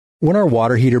When our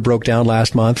water heater broke down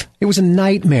last month, it was a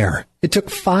nightmare. It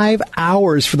took 5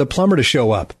 hours for the plumber to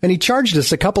show up, and he charged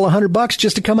us a couple of $100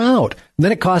 just to come out.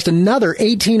 Then it cost another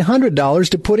 $1,800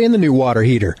 to put in the new water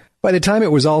heater. By the time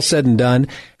it was all said and done,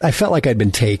 I felt like I'd been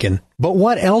taken. But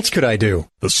what else could I do?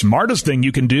 The smartest thing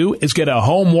you can do is get a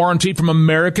home warranty from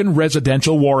American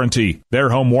Residential Warranty.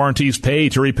 Their home warranties pay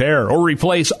to repair or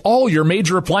replace all your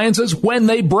major appliances when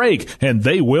they break, and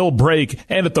they will break,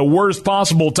 and at the worst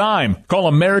possible time. Call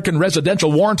American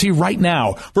Residential Warranty right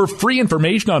now for free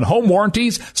information on home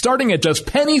warranties starting at just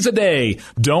pennies a day.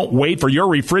 Don't wait for your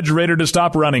refrigerator to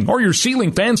stop running or your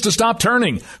ceiling fans to stop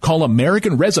turning. Call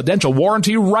American Residential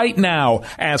Warranty right now.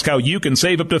 Ask how you can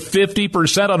save up to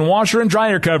 50% on washer and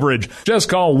dryer coverage. Just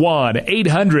call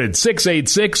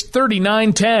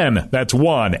 1-800-686-3910. That's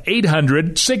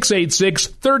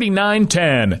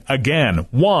 1-800-686-3910. Again,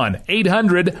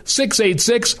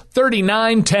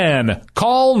 1-800-686-3910.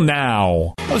 Call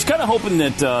now. I was kind of hoping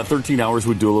that 13 Hours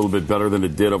would do a little bit better than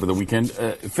it did over the weekend.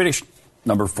 It finished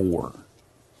number four.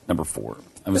 I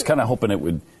was kind of hoping it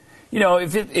would. You know,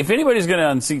 if anybody's going to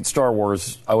unseat Star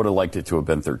Wars, I would have liked it to have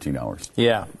been 13 Hours.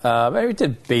 Yeah. It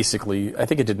did basically, I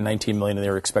think it did $19 million and they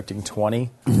were expecting 20,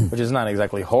 which is not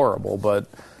exactly horrible, but,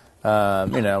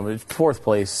 fourth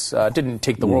place, didn't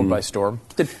take the world by storm.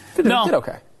 Did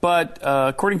okay. But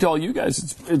according to all you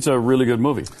guys, it's a really good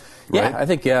movie. Right? Yeah, I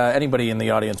think anybody in the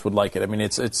audience would like it. I mean,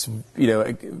 it's the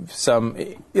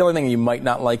only thing you might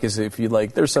not like is if you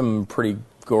like, there's some pretty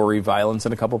gory violence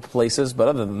in a couple of places, but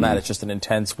other than that, it's just an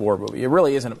intense war movie. It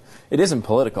really isn't. It isn't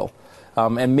political,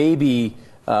 and maybe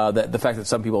the fact that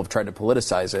some people have tried to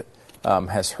politicize it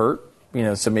has hurt.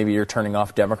 So maybe you're turning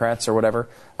off Democrats or whatever.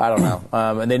 I don't know,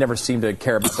 and they never seem to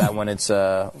care about that when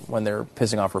they're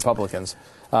pissing off Republicans.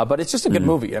 But it's just a good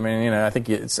movie. I mean, I think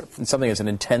it's something that's an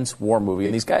intense war movie,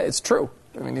 and these guys, it's true.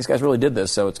 I mean, these guys really did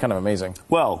this, so it's kind of amazing.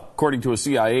 Well, according to a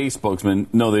CIA spokesman,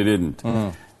 no, they didn't.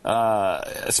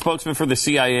 A spokesman for the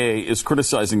CIA is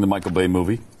criticizing the Michael Bay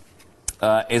movie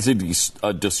as a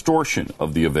distortion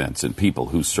of the events and people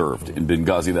who served in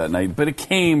Benghazi that night. But it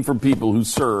came from people who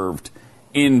served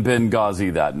in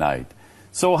Benghazi that night.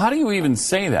 So how do you even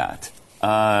say that?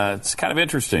 It's kind of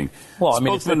interesting. Well, I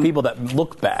mean, it's the people that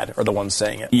look bad are the ones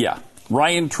saying it. Yeah.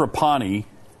 Ryan Trapani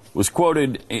was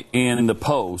quoted in the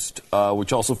Post,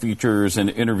 which also features an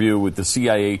interview with the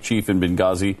CIA chief in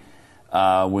Benghazi,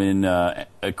 when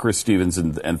Chris Stevens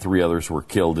and three others were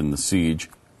killed in the siege.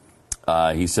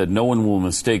 He said, "No one will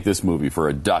mistake this movie for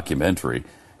a documentary.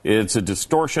 It's a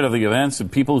distortion of the events and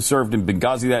people who served in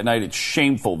Benghazi that night. It's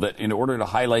shameful that in order to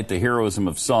highlight the heroism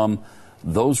of some,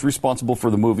 those responsible for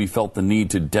the movie felt the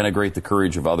need to denigrate the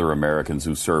courage of other Americans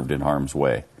who served in harm's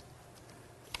way."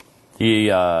 He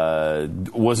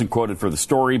wasn't quoted for the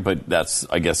story, but that's,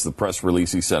 I guess, the press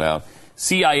release he sent out.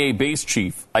 CIA base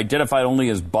chief, identified only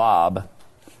as Bob,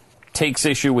 takes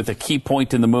issue with a key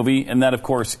point in the movie, and that, of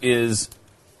course, is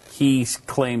he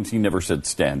claims he never said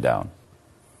stand down.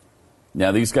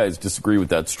 Now, these guys disagree with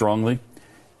that strongly,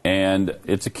 and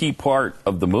it's a key part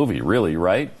of the movie, really,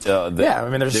 right? I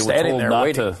mean, they're just standing there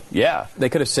waiting. They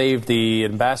could have saved the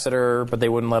ambassador, but they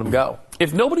wouldn't let him go.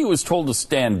 If nobody was told to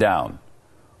stand down,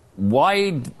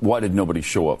 why did nobody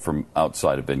show up from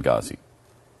outside of Benghazi?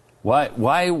 Why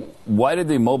did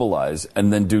they mobilize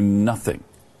and then do nothing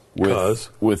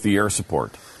with the air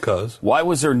support? Why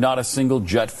was there not a single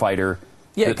jet fighter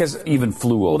that even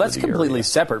flew over? Well, that's the completely area?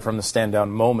 separate from the stand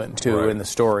down moment too in the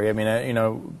story. I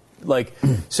mean,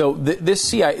 so this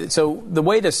CIA. So the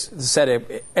way this said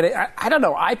it, and I don't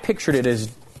know. I pictured it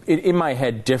as in my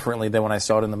head differently than when I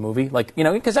saw it in the movie.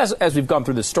 Because as we've gone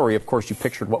through the story, of course, you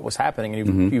pictured what was happening,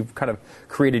 and you've kind of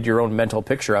created your own mental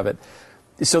picture of it.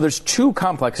 So there's two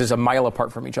complexes a mile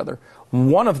apart from each other.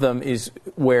 One of them is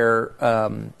where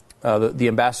the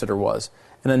ambassador was,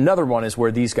 and another one is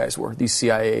where these guys were, these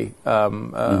CIA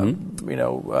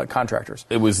contractors.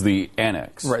 It was the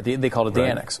annex. Right, they called it the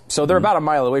annex. So they're about a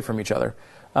mile away from each other.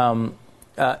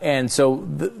 And so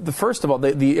first of all,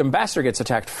 the ambassador gets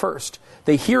attacked first.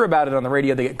 They hear about it on the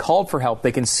radio. They get called for help.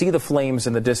 They can see the flames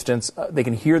in the distance. They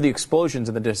can hear the explosions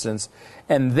in the distance.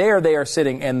 And there they are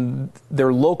sitting, and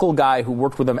their local guy who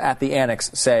worked with them at the annex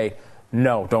say,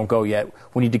 "No, don't go yet.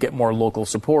 We need to get more local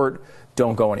support.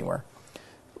 Don't go anywhere."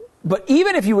 But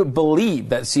even if you would believe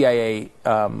that CIA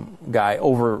guy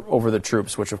over the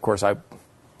troops, which of course I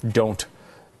don't,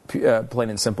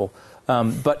 plain and simple,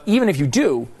 but even if you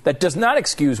do, that does not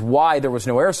excuse why there was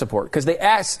no air support, because they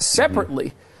asked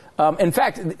separately. In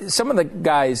fact, some of the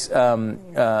guys, go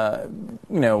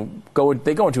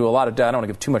into a lot of. I don't want to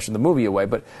give too much of the movie away,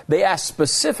 but they asked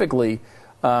specifically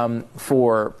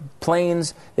for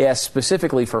planes. They asked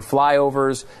specifically for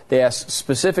flyovers. They asked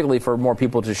specifically for more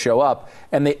people to show up.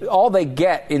 And all they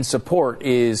get in support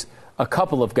is a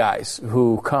couple of guys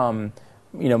who come,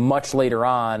 much later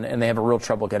on, and they have a real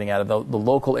trouble getting out of the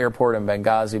local airport in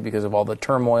Benghazi because of all the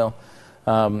turmoil.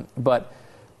 But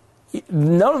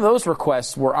none of those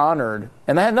requests were honored,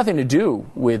 and that had nothing to do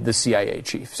with the CIA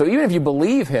chief. So even if you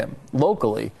believe him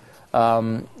locally,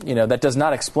 that does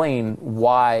not explain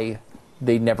why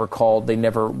they never called, they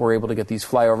never were able to get these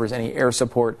flyovers, any air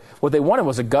support. What they wanted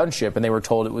was a gunship, and they were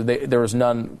told there was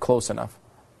none close enough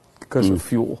because of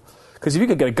fuel. Because if you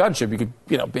could get a gunship, you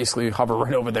could, basically hover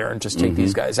right over there and just take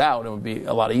these guys out. It would be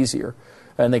a lot easier.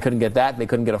 And they couldn't get that. They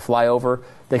couldn't get a flyover.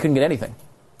 They couldn't get anything.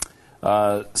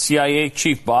 CIA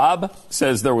Chief Bob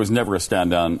says there was never a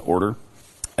stand-down order.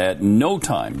 At no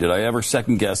time did I ever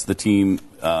second-guess the team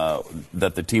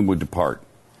that the team would depart.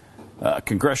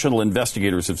 Congressional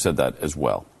investigators have said that as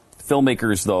well.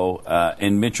 Filmmakers, though,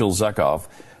 and Mitchell Zuckoff,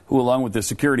 who, along with the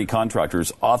security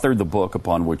contractors, authored the book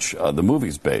upon which the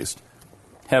movie's based,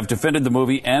 have defended the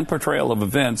movie and portrayal of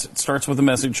events. It starts with a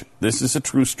message, this is a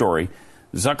true story.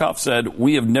 Zuckoff said,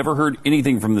 we have never heard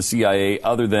anything from the CIA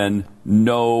other than,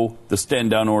 no, the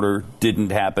stand-down order didn't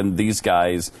happen. These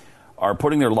guys are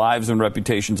putting their lives and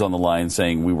reputations on the line,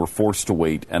 saying we were forced to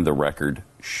wait, and the record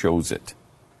shows it.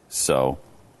 So,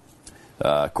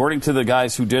 according to the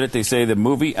guys who did it, they say the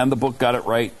movie and the book got it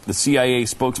right. The CIA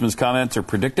spokesman's comments are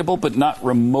predictable, but not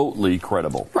remotely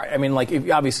credible. Right. I mean,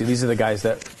 obviously, these are the guys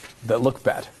that look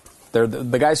bad. They're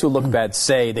the guys who look bad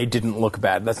say they didn't look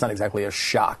bad. That's not exactly a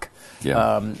shock.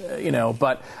 Yeah.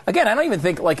 But again, I don't even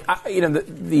think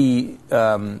the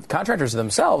contractors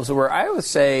themselves were, I would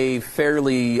say,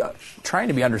 fairly trying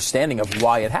to be understanding of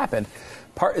why it happened.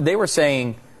 They were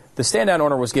saying the stand-down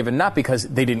order was given not because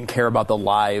they didn't care about the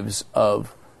lives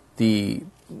of the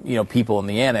people in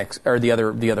the annex or the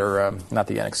other not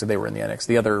the annex, so they were in the annex,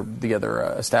 the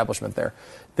other establishment there.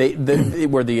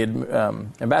 Where the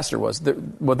ambassador was.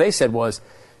 What they said was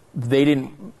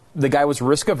the guy was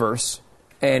risk averse.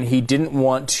 And he didn't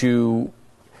want to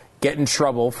get in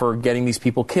trouble for getting these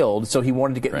people killed, so he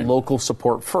wanted to get local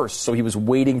support first. So he was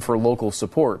waiting for local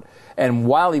support. And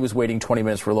while he was waiting 20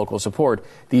 minutes for local support,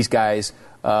 these guys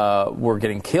were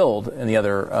getting killed in the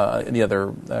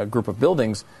other group of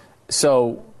buildings.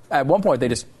 So at one point, they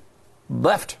just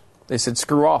left. They said,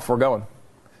 screw off, we're going.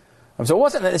 So it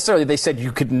wasn't necessarily they said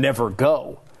you could never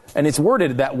go. And it's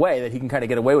worded that way that he can kind of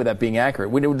get away with that being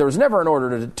accurate. There was never an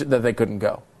order that they couldn't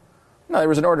go. No, there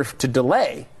was an order to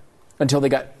delay until they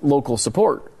got local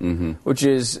support, which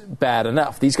is bad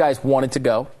enough. These guys wanted to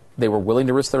go. They were willing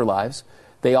to risk their lives.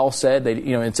 They all said,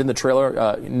 it's in the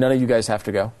trailer, none of you guys have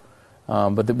to go.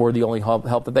 But we're the only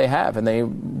help that they have, and they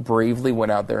bravely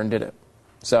went out there and did it.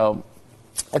 So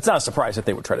it's not a surprise that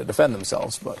they would try to defend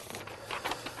themselves, but,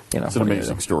 It's an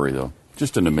amazing story, though.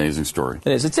 Just an amazing story.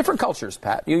 It is. It's different cultures,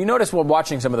 Pat. You notice while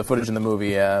watching some of the footage in the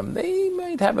movie, they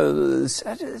might have a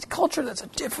culture that's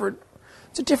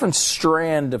It's a different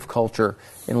strand of culture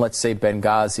in, let's say,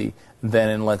 Benghazi than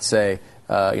in, let's say,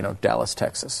 Dallas,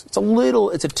 Texas. It's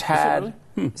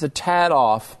a tad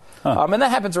off. Huh. And that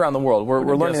happens around the world.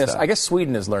 We're learning this. I guess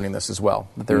Sweden is learning this as well,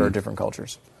 that there are different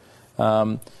cultures.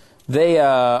 They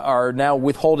are now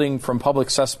withholding from public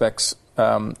suspects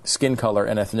skin color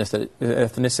and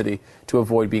ethnicity to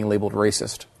avoid being labeled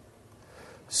racist.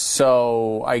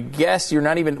 So I guess you're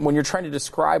not even, when you're trying to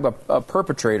describe a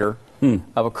perpetrator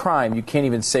of a crime, you can't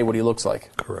even say what he looks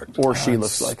like. Correct. Or she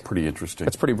looks like. That's pretty interesting.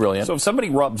 That's pretty brilliant. So if somebody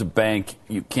robs a bank,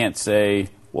 you can't say,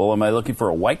 well, am I looking for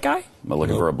a white guy? Am I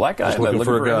looking for a black guy? Am I looking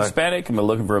for a Hispanic? Am I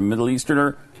looking for a Middle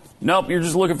Easterner? Nope, you're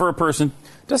just looking for a person.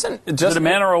 Is it a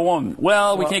man or a woman?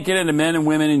 Well, we can't get into men and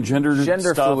women and gender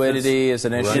stuff. Fluidity is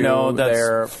an issue.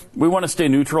 We want to stay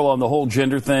neutral on the whole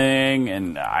gender thing,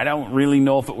 and I don't really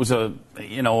know if it was a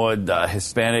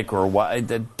Hispanic or white.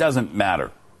 It doesn't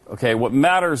matter. Okay, what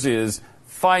matters is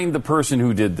find the person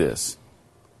who did this.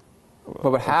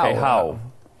 But how? Okay,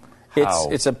 how?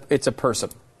 It's a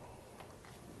person.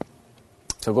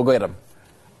 So go get him.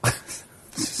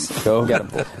 Go get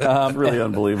them. It's really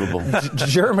unbelievable.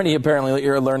 Germany, apparently,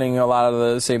 you're learning a lot of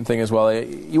the same thing as well.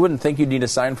 You wouldn't think you'd need a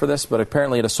sign for this, but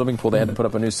apparently at a swimming pool they had to put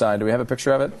up a new sign. Do we have a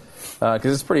picture of it?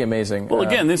 Because it's pretty amazing. Well,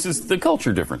 again, this is the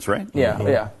culture difference, right?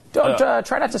 Yeah. Don't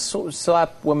try not to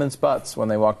slap women's butts when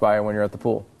they walk by when you're at the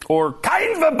pool. Or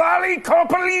kein verbale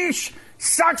körperlich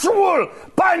sexual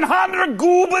bein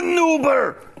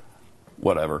Gubennuber.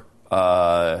 Whatever.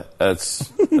 That's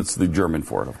the German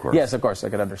for it, of course. Yes, of course, I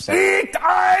can understand. Eat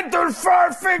idle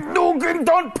Verfügung,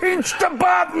 don't pinch the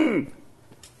button.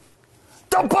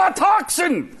 The buttocks.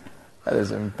 That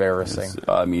is embarrassing.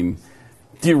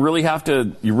 Do you really have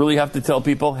to? You really have to tell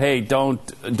people, hey, don't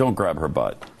grab her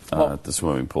butt at the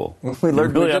swimming pool. We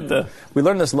learned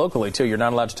this locally too. You're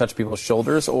not allowed to touch people's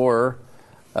shoulders or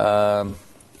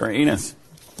anus.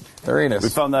 Their anus. We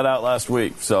found that out last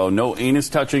week. So no anus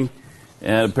touching,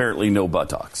 and apparently no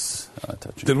buttocks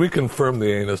touching. Did we confirm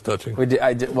the anus touching? We did.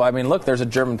 I did. Well, I mean, look, there's a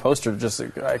German poster just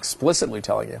explicitly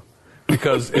telling you.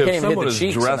 Because if someone is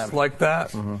dressed like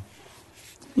that. Mm-hmm.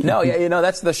 No, yeah,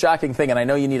 that's the shocking thing, and I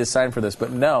know you need a sign for this,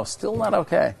 but no, still not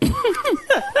okay.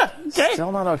 Okay.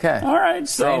 Still not okay. All right,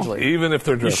 strangely. Even if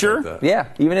they're dressed like that? Yeah,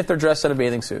 even if they're dressed in a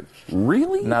bathing suit.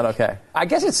 Really? Not okay. I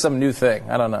guess it's some new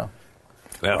thing. I don't know.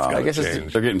 That's got to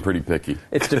change. They're getting pretty picky.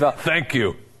 It's developed. Thank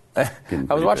you. I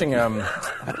was watching.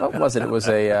 What was it?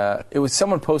 It was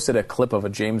someone posted a clip of a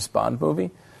James Bond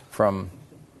movie from.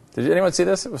 Did anyone see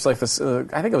this? It was like this.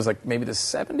 I think it was like maybe the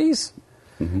 70s.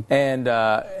 Mm-hmm.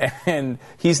 And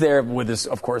he's there with his,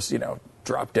 of course,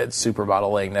 drop dead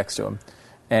supermodel laying next to him,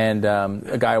 and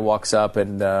a guy walks up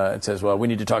and says, "Well, we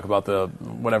need to talk about the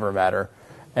whatever matter."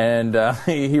 And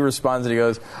he responds and he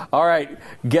goes, "All right,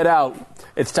 get out.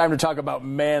 It's time to talk about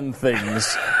man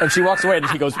things." And she walks away and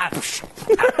she goes,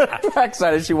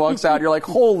 backside as she walks out. You're like,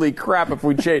 holy crap, if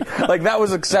we change. Like, that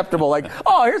was acceptable. Like,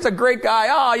 oh, here's a great guy.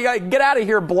 Oh, you got to get out of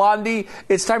here, blondie.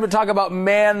 It's time to talk about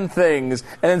man things.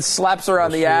 And then slaps her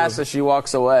on the ass as she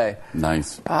walks away.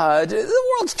 Nice. The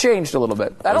world's changed a little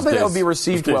bit. I don't think that would be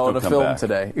received well in a film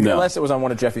today. No. Unless it was on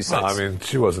one of Jeffy's sets. No, I mean,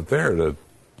 she wasn't there to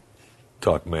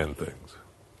talk man things.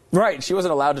 Right, she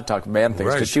wasn't allowed to talk man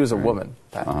things because she was a woman.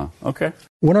 Okay.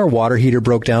 When our water heater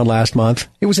broke down last month,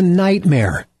 it was a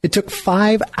nightmare. It took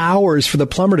 5 hours for the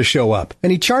plumber to show up,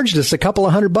 and he charged us a couple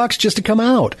of $100 just to come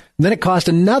out. And then it cost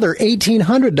another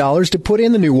 $1,800 to put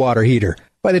in the new water heater.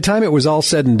 By the time it was all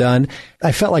said and done,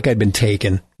 I felt like I'd been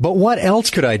taken. But what else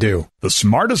could I do? The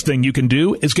smartest thing you can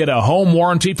do is get a home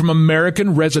warranty from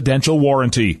American Residential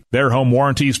Warranty. Their home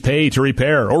warranties pay to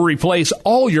repair or replace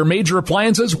all your major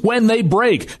appliances when they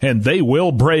break, and they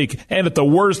will break, and at the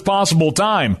worst possible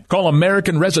time. Call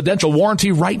American Residential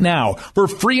Warranty right now for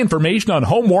free information on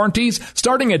home warranties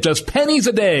starting at just pennies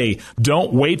a day.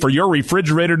 Don't wait for your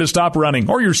refrigerator to stop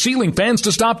running or your ceiling fans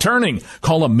to stop turning.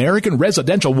 Call American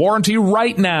Residential Warranty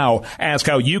right now. Ask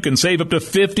how you can save up to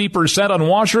 50% on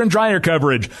washer and dryer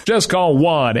coverage. Just call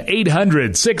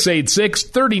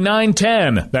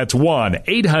 1-800-686-3910. That's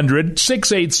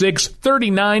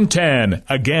 1-800-686-3910.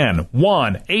 Again,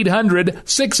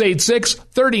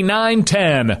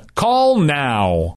 1-800-686-3910. Call now.